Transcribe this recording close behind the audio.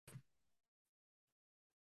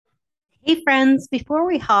Hey, friends, before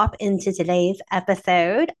we hop into today's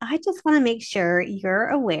episode, I just want to make sure you're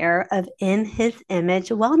aware of In His Image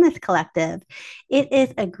Wellness Collective. It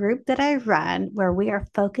is a group that I run where we are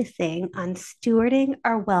focusing on stewarding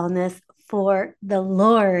our wellness for the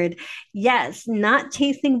Lord. Yes, not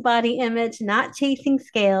chasing body image, not chasing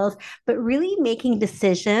scales, but really making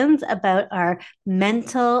decisions about our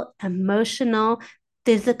mental, emotional,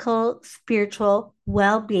 physical, spiritual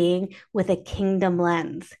well being with a kingdom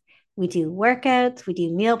lens. We do workouts, we do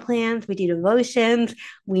meal plans, we do devotions,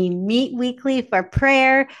 we meet weekly for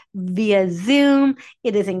prayer via Zoom.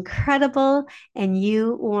 It is incredible, and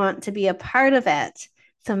you want to be a part of it.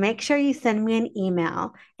 So make sure you send me an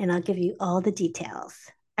email and I'll give you all the details.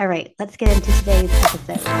 All right, let's get into today's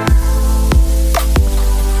episode.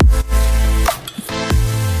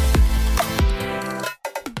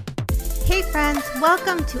 Hey, friends,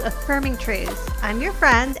 welcome to Affirming Truths. I'm your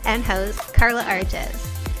friend and host, Carla Arges.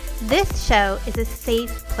 This show is a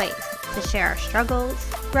safe place to share our struggles,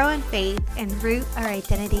 grow in faith, and root our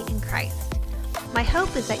identity in Christ. My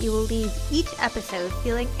hope is that you will leave each episode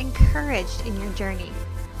feeling encouraged in your journey.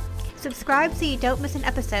 Subscribe so you don't miss an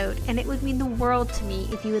episode, and it would mean the world to me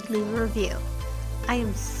if you would leave a review. I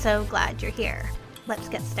am so glad you're here. Let's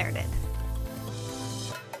get started.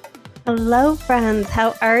 Hello, friends.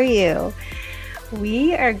 How are you?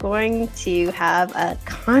 We are going to have a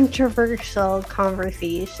controversial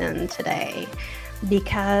conversation today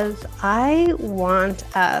because I want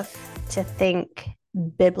us to think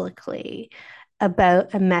biblically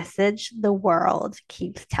about a message the world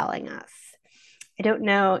keeps telling us. I don't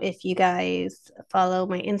know if you guys follow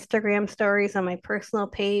my Instagram stories on my personal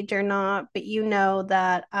page or not, but you know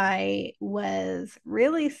that I was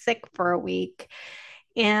really sick for a week.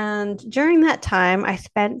 And during that time, I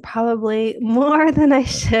spent probably more than I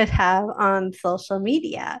should have on social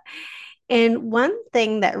media. And one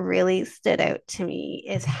thing that really stood out to me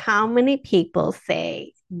is how many people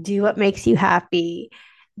say, do what makes you happy,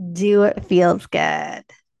 do what feels good,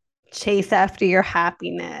 chase after your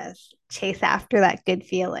happiness, chase after that good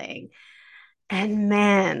feeling. And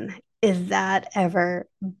man, is that ever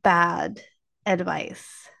bad advice?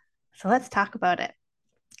 So let's talk about it.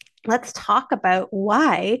 Let's talk about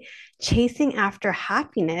why chasing after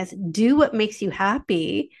happiness, do what makes you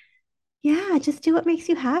happy. Yeah, just do what makes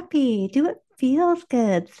you happy. Do what feels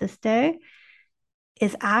good, sister,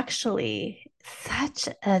 is actually such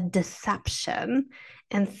a deception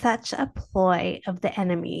and such a ploy of the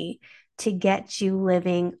enemy to get you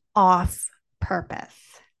living off purpose.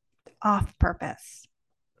 Off purpose.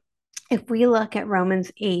 If we look at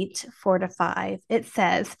Romans 8, 4 to 5, it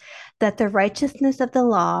says that the righteousness of the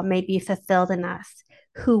law may be fulfilled in us,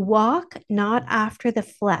 who walk not after the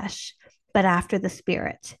flesh, but after the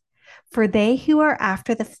Spirit. For they who are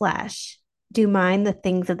after the flesh do mind the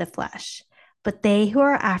things of the flesh, but they who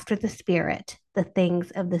are after the Spirit, the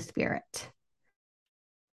things of the Spirit.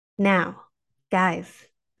 Now, guys,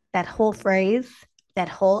 that whole phrase, that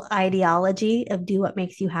whole ideology of do what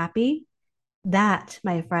makes you happy, that,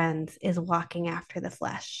 my friends, is walking after the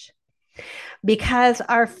flesh. Because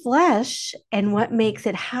our flesh and what makes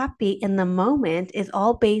it happy in the moment is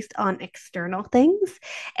all based on external things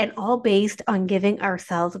and all based on giving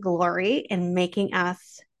ourselves glory and making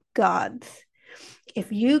us gods.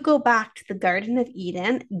 If you go back to the Garden of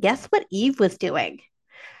Eden, guess what Eve was doing?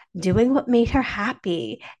 Doing what made her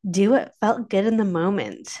happy, do what felt good in the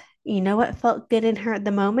moment. You know what felt good in her at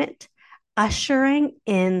the moment? Ushering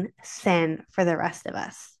in sin for the rest of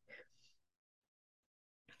us.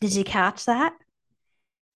 Did you catch that?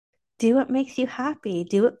 Do what makes you happy.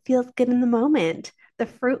 Do what feels good in the moment. The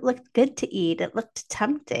fruit looked good to eat. It looked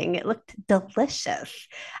tempting. It looked delicious.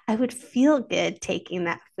 I would feel good taking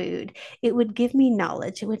that food. It would give me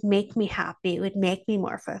knowledge. It would make me happy. It would make me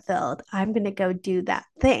more fulfilled. I'm going to go do that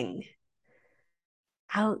thing.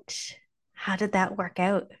 Ouch. How did that work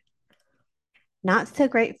out? Not so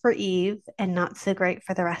great for Eve and not so great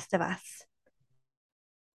for the rest of us.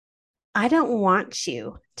 I don't want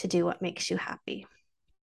you to do what makes you happy.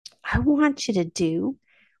 I want you to do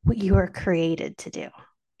what you are created to do.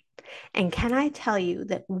 And can I tell you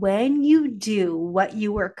that when you do what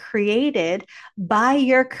you were created by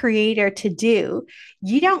your creator to do,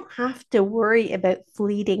 you don't have to worry about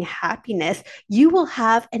fleeting happiness. You will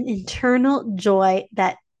have an internal joy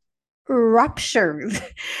that ruptures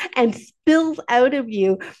and spills out of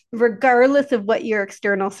you, regardless of what your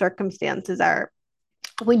external circumstances are.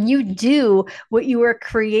 When you do what you were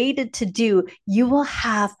created to do, you will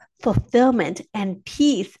have fulfillment and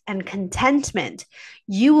peace and contentment.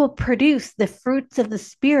 You will produce the fruits of the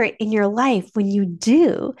Spirit in your life when you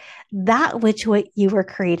do that which what you were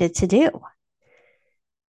created to do.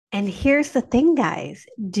 And here's the thing, guys,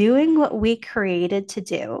 doing what we created to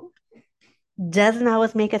do doesn't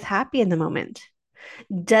always make us happy in the moment,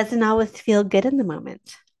 doesn't always feel good in the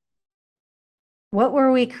moment. What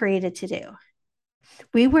were we created to do?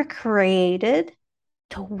 We were created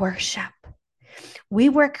to worship. We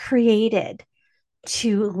were created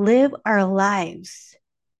to live our lives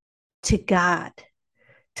to God,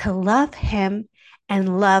 to love Him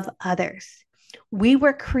and love others. We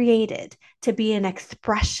were created to be an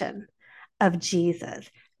expression of Jesus,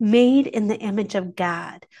 made in the image of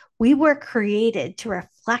God. We were created to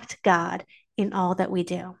reflect God in all that we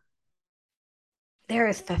do. There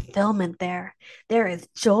is fulfillment there. There is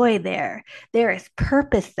joy there. There is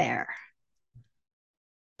purpose there.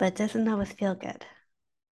 But it doesn't always feel good.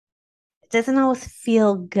 It doesn't always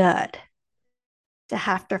feel good to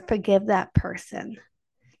have to forgive that person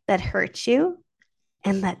that hurt you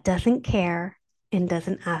and that doesn't care and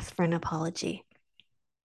doesn't ask for an apology.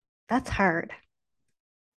 That's hard.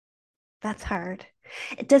 That's hard.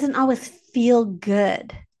 It doesn't always feel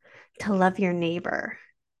good to love your neighbor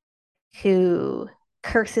who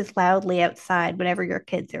curses loudly outside whenever your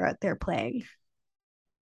kids are out there playing.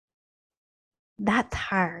 That's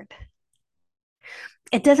hard.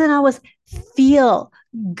 It doesn't always feel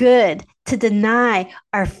good to deny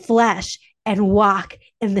our flesh and walk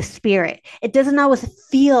in the spirit. It doesn't always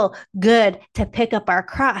feel good to pick up our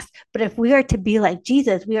cross. But if we are to be like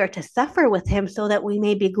Jesus, we are to suffer with him so that we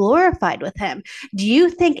may be glorified with him. Do you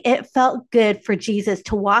think it felt good for Jesus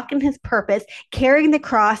to walk in his purpose, carrying the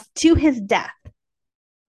cross to his death?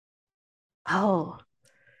 Oh,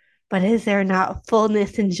 but is there not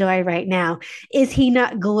fullness and joy right now? Is he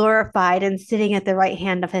not glorified and sitting at the right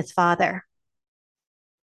hand of his Father?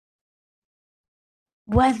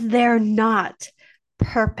 Was there not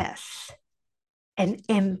purpose and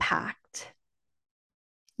impact?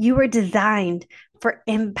 You were designed for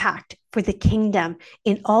impact for the kingdom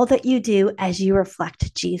in all that you do as you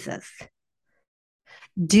reflect Jesus.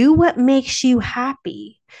 Do what makes you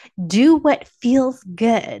happy. Do what feels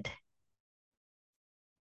good.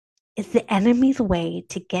 It's the enemy's way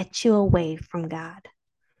to get you away from God.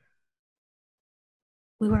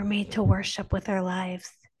 We were made to worship with our lives.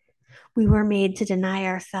 We were made to deny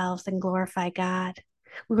ourselves and glorify God.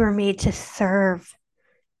 We were made to serve.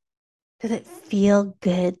 Does it feel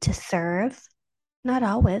good to serve? Not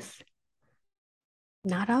always.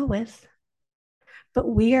 Not always. But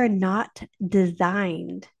we are not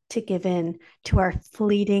designed to give in to our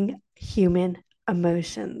fleeting human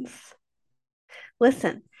emotions.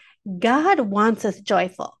 Listen, God wants us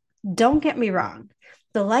joyful. Don't get me wrong.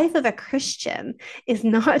 The life of a Christian is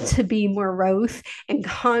not to be morose and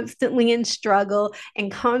constantly in struggle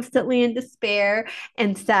and constantly in despair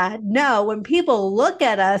and sad. No, when people look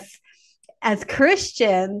at us as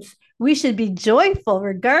Christians, we should be joyful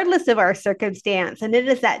regardless of our circumstance. And it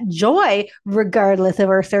is that joy, regardless of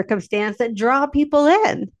our circumstance, that draw people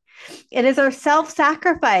in. It is our self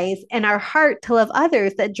sacrifice and our heart to love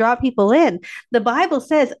others that draw people in. The Bible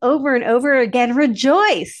says over and over again,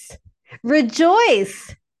 rejoice,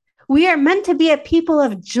 rejoice. We are meant to be a people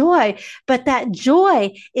of joy, but that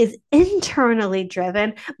joy is internally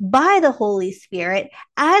driven by the Holy Spirit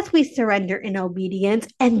as we surrender in obedience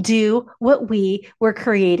and do what we were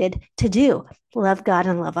created to do: love God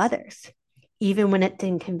and love others, even when it's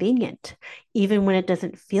inconvenient, even when it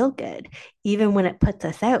doesn't feel good, even when it puts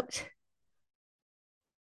us out.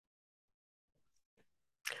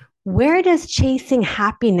 Where does chasing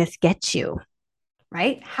happiness get you?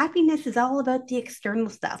 Right? Happiness is all about the external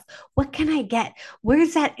stuff. What can I get?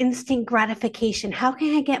 Where's that instant gratification? How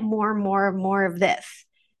can I get more and more and more of this?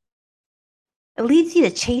 It leads you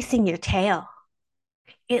to chasing your tail.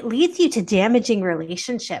 It leads you to damaging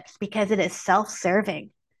relationships because it is self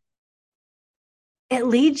serving. It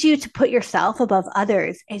leads you to put yourself above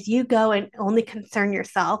others as you go and only concern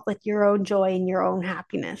yourself with your own joy and your own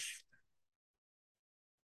happiness.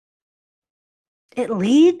 It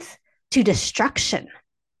leads to destruction.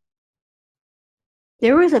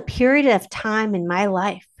 There was a period of time in my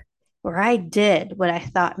life where I did what I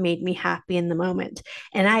thought made me happy in the moment.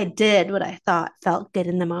 And I did what I thought felt good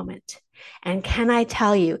in the moment. And can I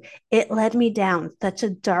tell you, it led me down such a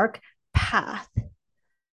dark path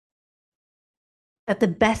that the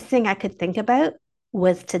best thing I could think about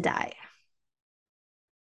was to die.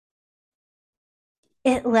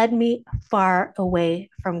 It led me far away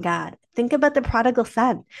from God. Think about the prodigal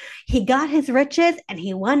son. He got his riches and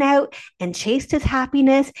he went out and chased his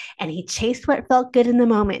happiness and he chased what felt good in the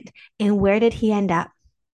moment. And where did he end up?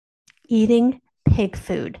 Eating pig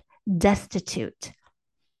food, destitute,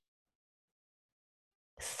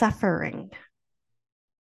 suffering.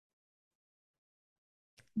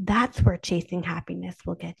 That's where chasing happiness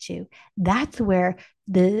will get you. That's where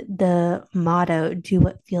the motto, do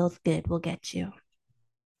what feels good, will get you.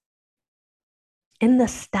 In the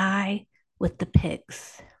sty with the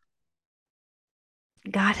pigs.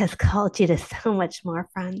 God has called you to so much more,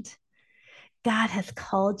 friend. God has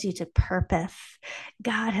called you to purpose.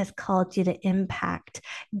 God has called you to impact.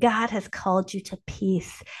 God has called you to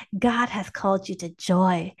peace. God has called you to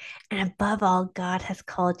joy. And above all, God has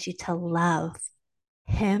called you to love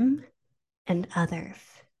Him and others.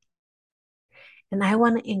 And I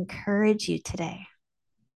want to encourage you today.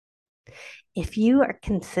 If you are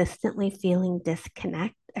consistently feeling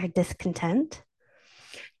disconnect or discontent,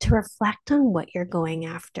 to reflect on what you're going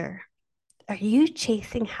after. Are you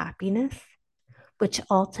chasing happiness, which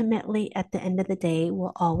ultimately at the end of the day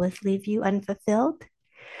will always leave you unfulfilled?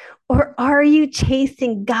 Or are you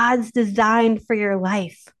chasing God's design for your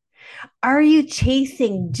life? Are you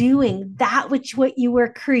chasing doing that which what you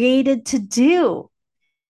were created to do?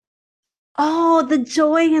 Oh, the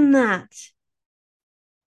joy in that.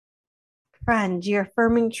 Friend, your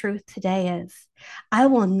affirming truth today is I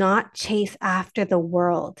will not chase after the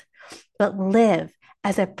world, but live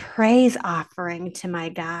as a praise offering to my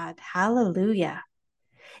God. Hallelujah.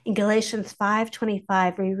 In Galatians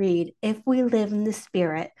 5:25, we read, if we live in the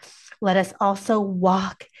Spirit, let us also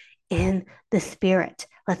walk in the Spirit.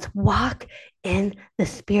 Let's walk in the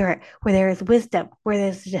Spirit where there is wisdom, where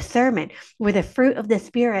there's discernment, where the fruit of the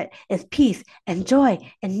Spirit is peace and joy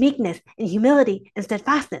and meekness and humility and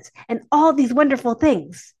steadfastness and all these wonderful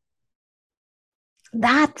things.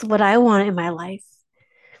 That's what I want in my life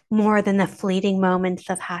more than the fleeting moments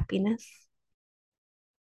of happiness.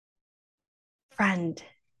 Friend,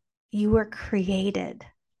 you were created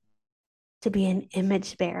to be an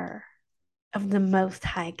image bearer of the Most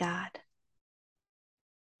High God.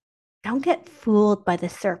 Don't get fooled by the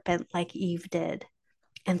serpent like Eve did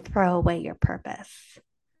and throw away your purpose,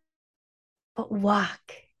 but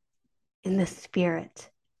walk in the Spirit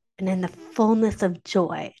and in the fullness of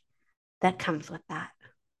joy that comes with that.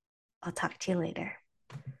 I'll talk to you later.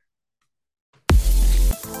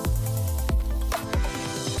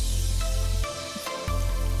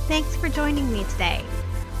 Thanks for joining me today.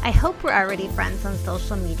 I hope we're already friends on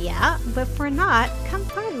social media, but if we're not, come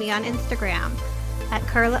find me on Instagram at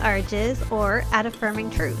Carla Arges or at Affirming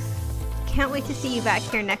Truth. Can't wait to see you back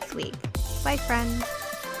here next week. Bye, friends.